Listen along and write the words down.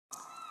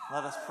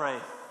Let us pray.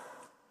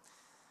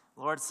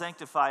 Lord,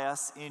 sanctify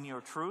us in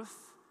your truth.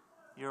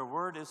 Your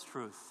word is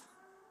truth.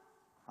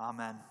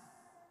 Amen.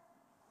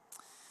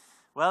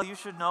 Well, you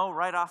should know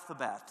right off the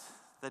bat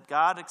that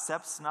God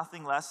accepts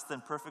nothing less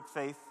than perfect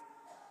faith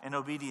and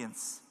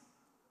obedience.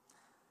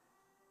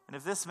 And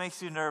if this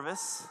makes you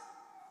nervous,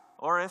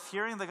 or if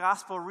hearing the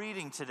gospel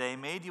reading today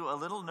made you a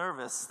little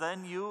nervous,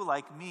 then you,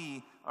 like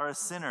me, are a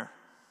sinner,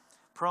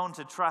 prone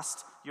to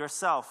trust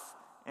yourself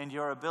and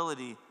your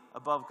ability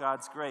above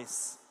God's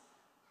grace.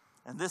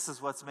 And this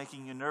is what's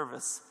making you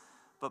nervous.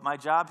 But my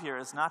job here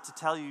is not to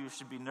tell you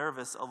should be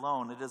nervous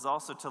alone. It is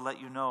also to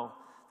let you know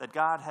that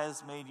God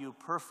has made you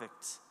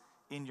perfect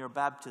in your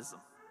baptism.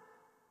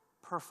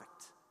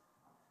 Perfect.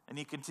 And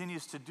he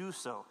continues to do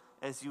so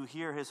as you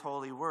hear his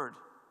holy word.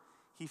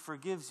 He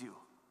forgives you,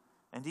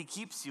 and he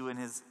keeps you in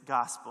his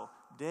gospel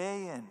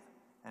day in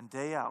and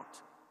day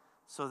out,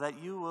 so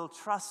that you will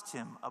trust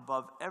him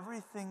above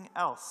everything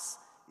else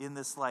in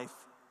this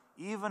life,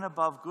 even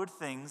above good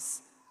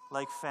things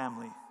like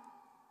family.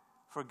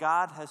 For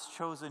God has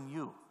chosen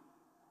you.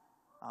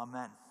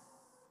 Amen.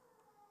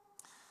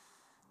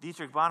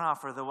 Dietrich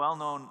Bonhoeffer, the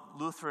well-known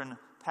Lutheran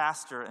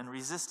pastor and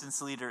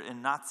resistance leader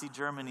in Nazi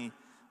Germany,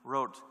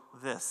 wrote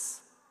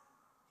this.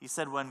 He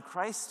said, "When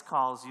Christ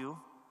calls you,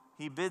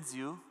 he bids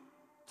you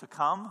to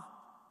come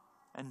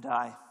and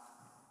die."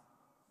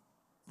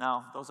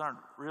 Now, those aren't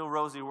real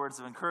rosy words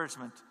of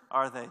encouragement,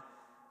 are they?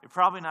 You're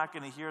probably not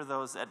going to hear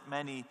those at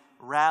many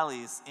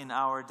rallies in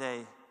our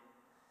day.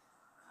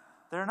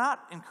 They're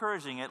not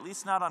encouraging, at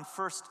least not on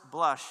first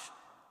blush,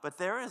 but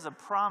there is a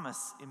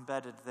promise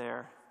embedded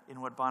there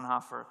in what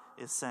Bonhoeffer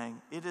is saying.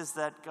 It is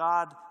that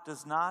God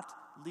does not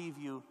leave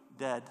you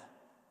dead.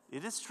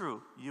 It is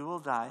true, you will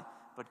die,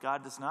 but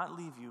God does not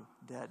leave you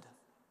dead.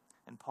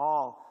 And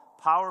Paul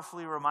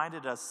powerfully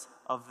reminded us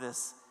of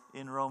this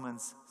in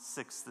Romans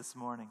 6 this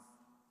morning.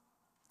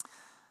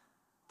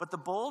 But the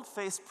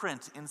bold-faced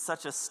print in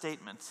such a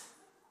statement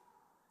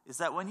is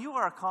that when you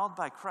are called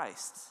by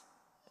Christ,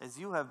 as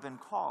you have been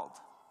called,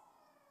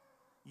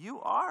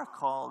 you are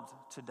called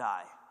to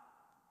die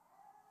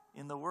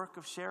in the work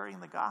of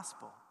sharing the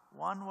gospel,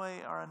 one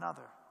way or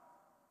another.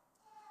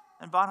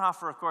 And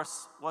Bonhoeffer, of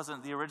course,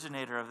 wasn't the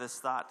originator of this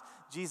thought.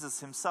 Jesus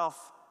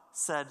himself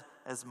said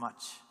as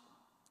much.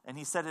 And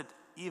he said it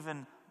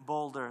even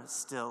bolder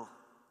still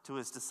to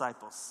his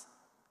disciples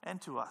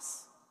and to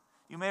us.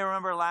 You may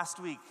remember last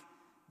week,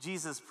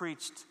 Jesus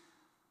preached,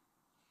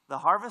 "The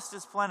harvest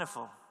is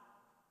plentiful,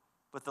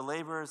 but the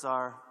laborers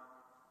are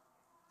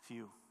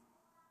few."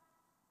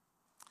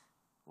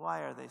 Why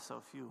are they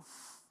so few?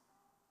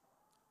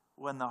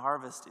 When the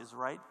harvest is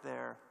right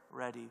there,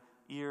 ready,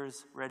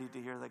 ears ready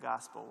to hear the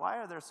gospel. Why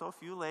are there so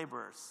few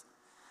laborers?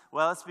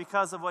 Well, it's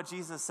because of what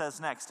Jesus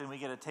says next, and we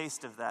get a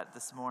taste of that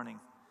this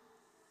morning.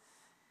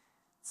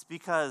 It's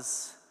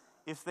because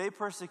if they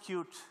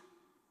persecute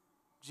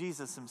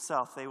Jesus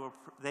himself, they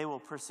will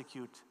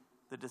persecute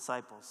the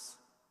disciples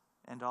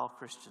and all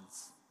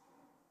Christians.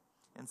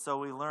 And so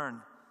we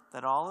learn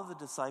that all of the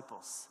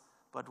disciples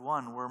but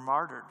one were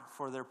martyred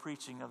for their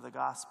preaching of the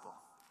gospel.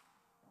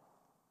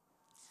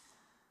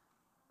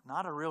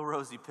 Not a real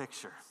rosy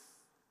picture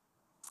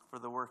for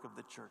the work of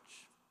the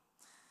church.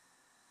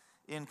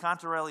 In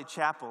Cantarelli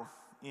Chapel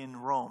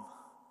in Rome,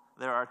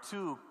 there are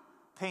two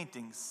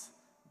paintings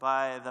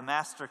by the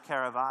master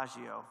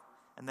Caravaggio,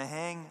 and they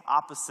hang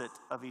opposite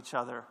of each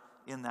other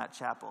in that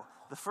chapel.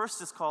 The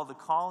first is called The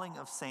Calling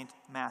of St.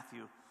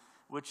 Matthew,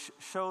 which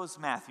shows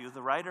Matthew,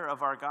 the writer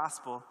of our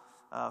gospel,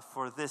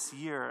 for this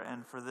year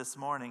and for this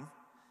morning,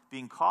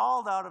 being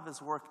called out of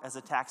his work as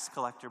a tax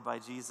collector by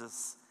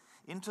Jesus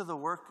into the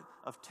work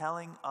of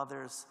telling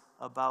others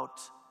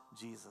about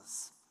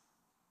Jesus.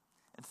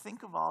 And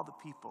think of all the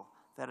people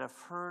that have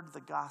heard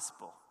the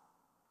gospel,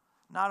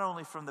 not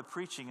only from the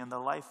preaching and the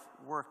life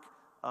work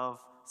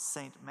of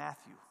St.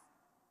 Matthew,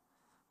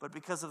 but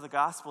because of the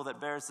gospel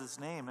that bears his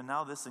name, and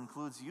now this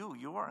includes you.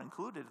 You are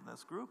included in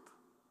this group.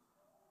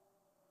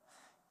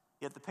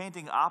 Yet the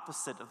painting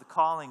opposite of the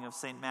calling of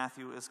St.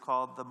 Matthew is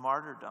called The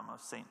Martyrdom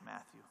of St.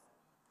 Matthew.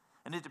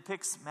 And it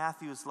depicts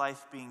Matthew's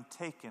life being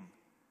taken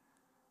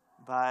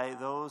by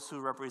those who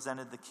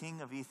represented the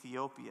king of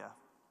Ethiopia.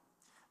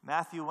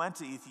 Matthew went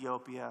to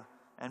Ethiopia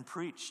and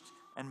preached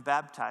and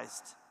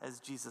baptized as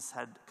Jesus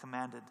had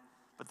commanded.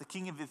 But the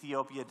king of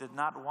Ethiopia did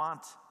not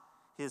want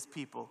his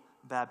people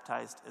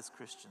baptized as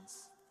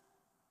Christians.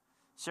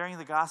 Sharing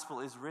the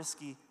gospel is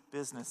risky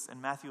business,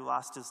 and Matthew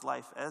lost his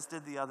life, as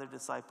did the other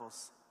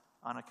disciples,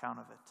 on account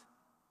of it.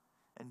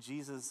 And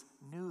Jesus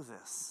knew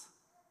this.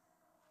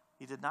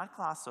 He did not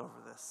gloss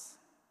over this.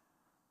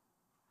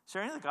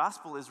 Sharing the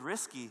gospel is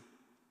risky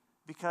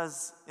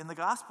because in the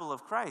gospel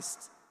of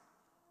Christ,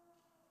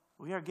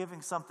 we are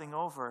giving something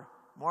over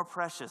more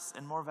precious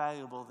and more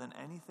valuable than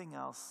anything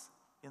else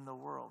in the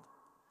world.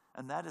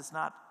 And that is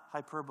not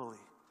hyperbole.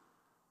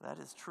 That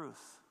is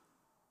truth.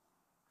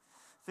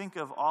 Think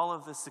of all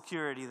of the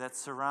security that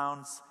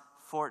surrounds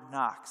Fort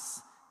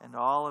Knox and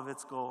all of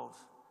its gold.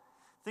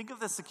 Think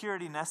of the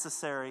security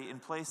necessary in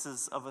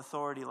places of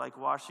authority like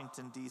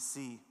Washington,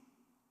 D.C.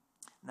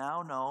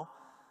 Now know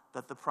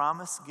that the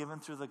promise given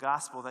through the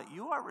gospel that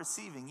you are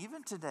receiving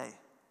even today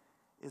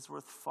is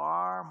worth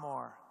far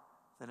more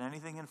than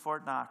anything in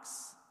Fort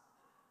Knox,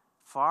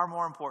 far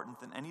more important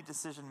than any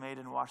decision made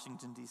in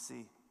Washington,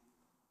 D.C.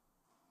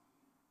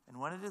 And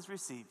when it is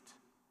received,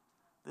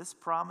 this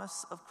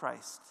promise of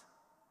Christ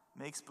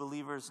makes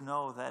believers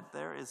know that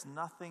there is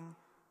nothing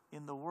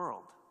in the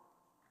world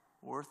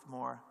worth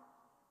more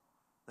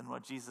than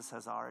what Jesus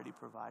has already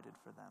provided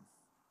for them,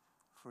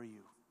 for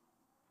you.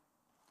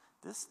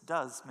 This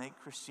does make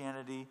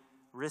Christianity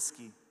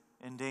risky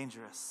and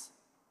dangerous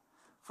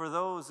for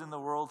those in the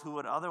world who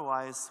would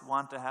otherwise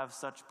want to have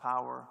such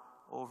power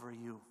over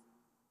you.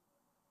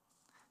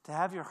 To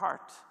have your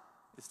heart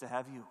is to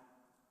have you.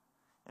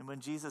 And when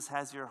Jesus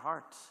has your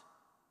heart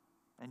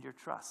and your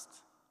trust,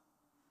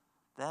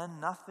 then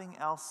nothing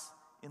else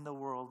in the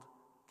world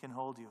can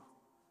hold you.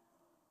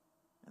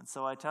 And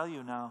so I tell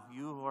you now,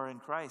 you who are in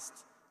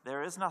Christ,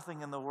 there is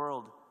nothing in the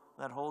world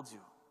that holds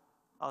you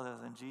other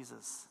than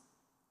Jesus.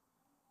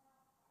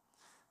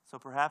 So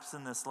perhaps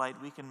in this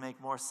light, we can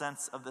make more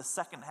sense of the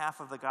second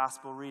half of the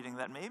gospel reading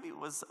that maybe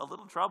was a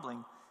little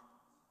troubling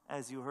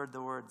as you heard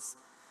the words.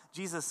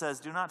 Jesus says,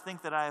 "Do not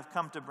think that I have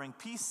come to bring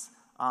peace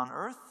on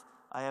earth.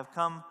 I have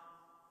come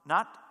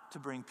not to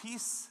bring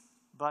peace,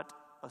 but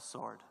a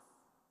sword."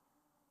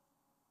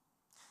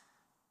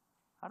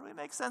 How do we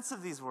make sense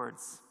of these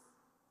words?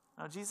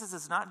 Now, Jesus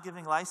is not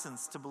giving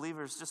license to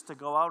believers just to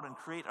go out and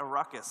create a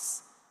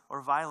ruckus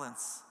or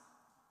violence.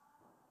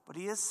 But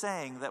he is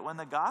saying that when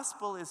the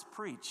gospel is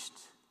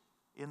preached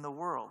in the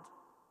world,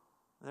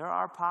 there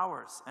are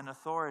powers and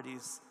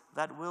authorities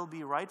that will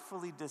be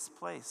rightfully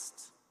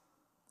displaced.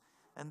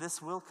 And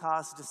this will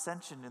cause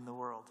dissension in the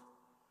world.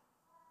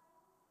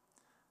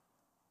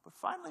 But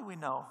finally we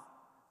know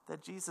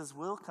that Jesus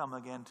will come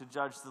again to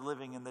judge the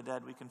living and the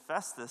dead. We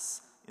confess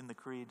this in the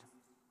Creed.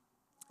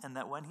 And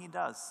that when he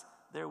does,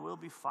 there will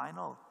be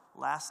final,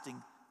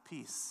 lasting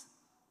peace.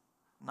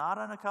 Not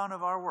on account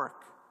of our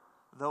work.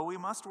 Though we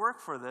must work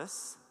for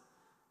this,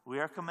 we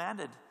are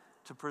commanded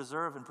to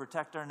preserve and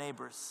protect our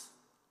neighbors.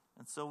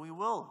 And so we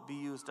will be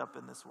used up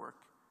in this work.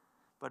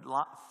 But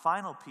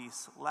final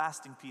peace,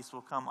 lasting peace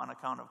will come on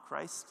account of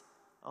Christ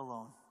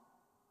alone.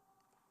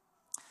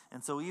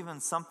 And so even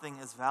something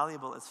as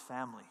valuable as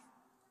family,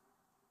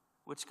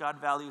 which God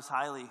values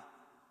highly.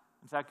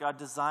 In fact, God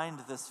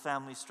designed this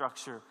family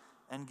structure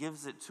and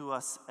gives it to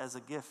us as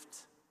a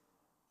gift.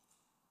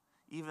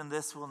 Even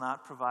this will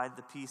not provide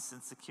the peace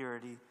and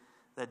security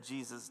that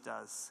Jesus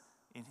does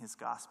in his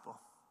gospel.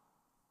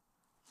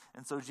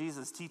 And so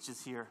Jesus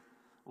teaches here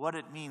what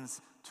it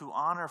means to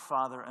honor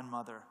father and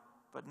mother,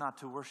 but not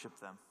to worship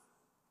them.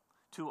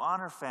 To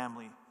honor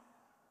family,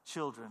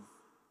 children,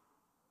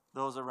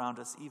 those around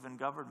us, even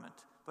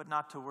government, but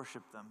not to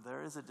worship them.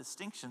 There is a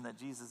distinction that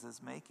Jesus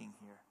is making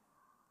here.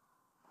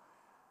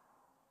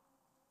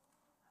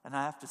 And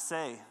I have to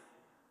say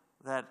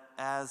that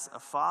as a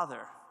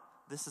father,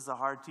 this is a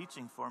hard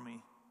teaching for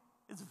me.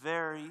 It's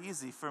very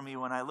easy for me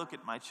when I look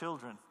at my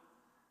children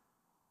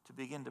to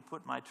begin to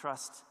put my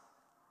trust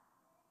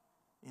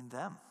in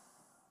them,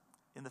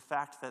 in the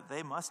fact that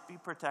they must be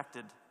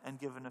protected and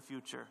given a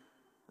future.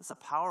 It's a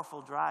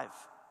powerful drive.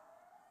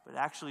 But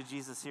actually,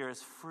 Jesus here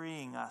is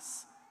freeing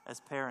us as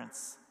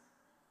parents,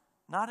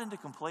 not into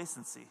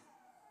complacency,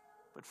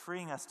 but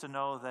freeing us to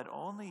know that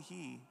only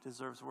he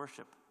deserves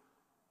worship.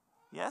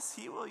 Yes,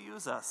 he will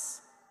use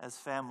us as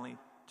family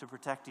to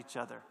protect each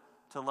other,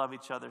 to love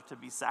each other, to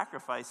be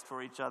sacrificed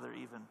for each other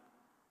even.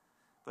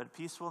 But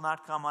peace will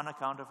not come on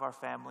account of our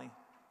family.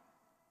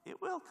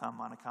 It will come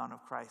on account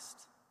of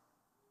Christ.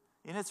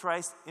 In its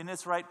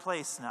right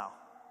place now,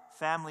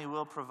 family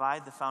will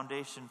provide the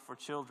foundation for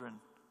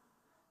children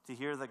to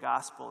hear the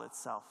gospel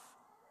itself.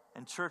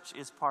 And church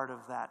is part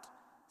of that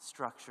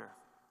structure.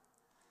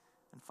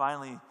 And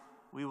finally,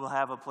 we will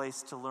have a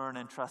place to learn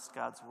and trust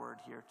God's word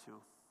here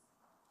too.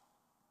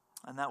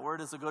 And that word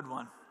is a good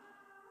one.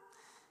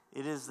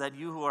 It is that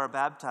you who are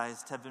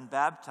baptized have been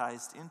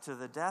baptized into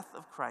the death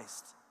of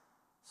Christ.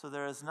 So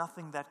there is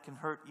nothing that can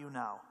hurt you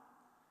now.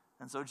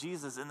 And so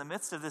Jesus, in the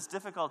midst of this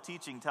difficult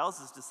teaching, tells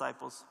his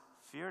disciples,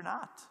 fear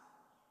not.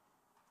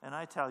 And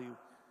I tell you,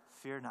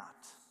 fear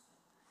not.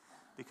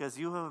 Because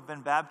you who have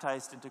been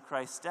baptized into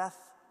Christ's death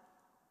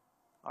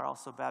are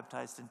also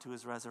baptized into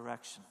his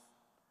resurrection.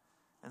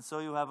 And so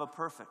you have a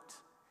perfect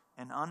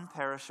and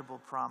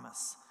unperishable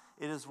promise.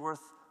 It is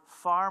worth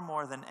far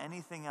more than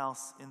anything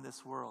else in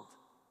this world.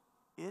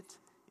 It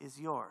is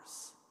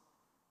yours,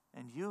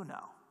 and you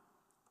now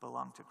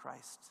belong to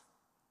Christ.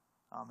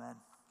 Amen.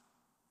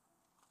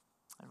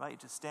 I invite you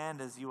to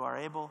stand as you are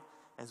able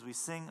as we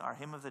sing our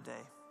hymn of the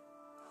day.